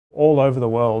All over the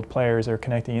world, players are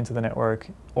connecting into the network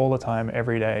all the time,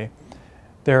 every day.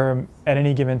 There are, at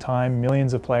any given time,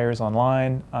 millions of players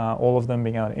online, all of them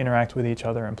being able to interact with each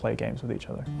other and play games with each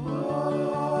other.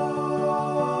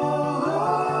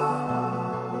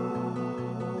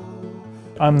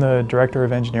 I'm the Director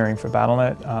of Engineering for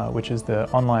Battle.net, which is the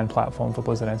online platform for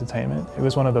Blizzard Entertainment. It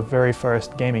was one of the very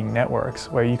first gaming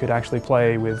networks where you could actually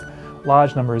play with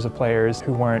large numbers of players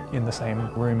who weren't in the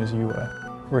same room as you were.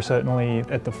 We're certainly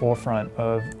at the forefront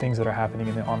of things that are happening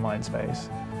in the online space.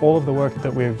 All of the work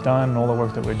that we've done and all the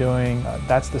work that we're doing,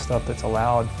 that's the stuff that's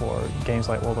allowed for games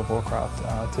like World of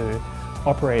Warcraft to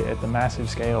operate at the massive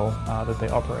scale that they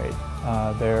operate.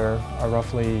 There are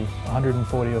roughly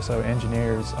 140 or so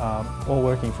engineers all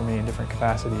working for me in different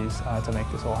capacities to make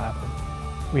this all happen.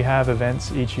 We have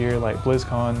events each year like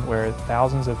BlizzCon where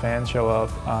thousands of fans show up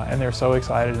and they're so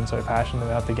excited and so passionate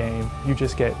about the game. You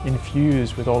just get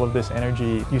infused with all of this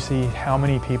energy. You see how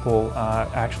many people are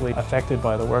actually affected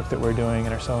by the work that we're doing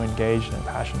and are so engaged and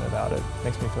passionate about it. It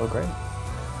makes me feel great.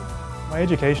 My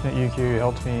education at UQ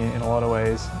helped me in a lot of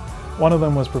ways. One of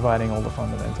them was providing all the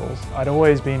fundamentals. I'd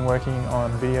always been working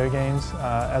on video games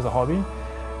as a hobby,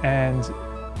 and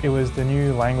it was the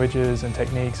new languages and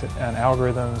techniques and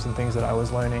algorithms and things that I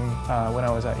was learning when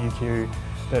I was at UQ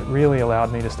that really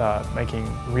allowed me to start making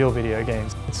real video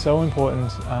games. It's so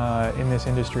important in this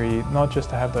industry not just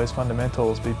to have those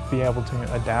fundamentals, but be able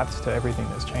to adapt to everything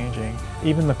that's changing.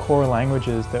 Even the core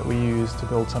languages that we use to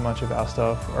build so much of our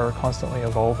stuff are constantly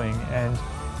evolving, and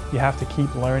you have to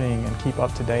keep learning and keep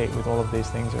up to date with all of these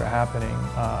things that are happening.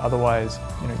 Otherwise,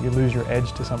 you lose your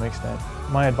edge to some extent.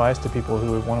 My advice to people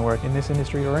who would want to work in this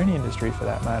industry, or any industry for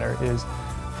that matter, is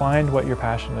find what you're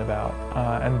passionate about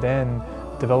and then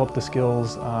develop the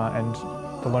skills and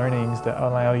the learnings that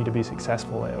allow you to be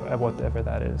successful at whatever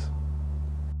that is.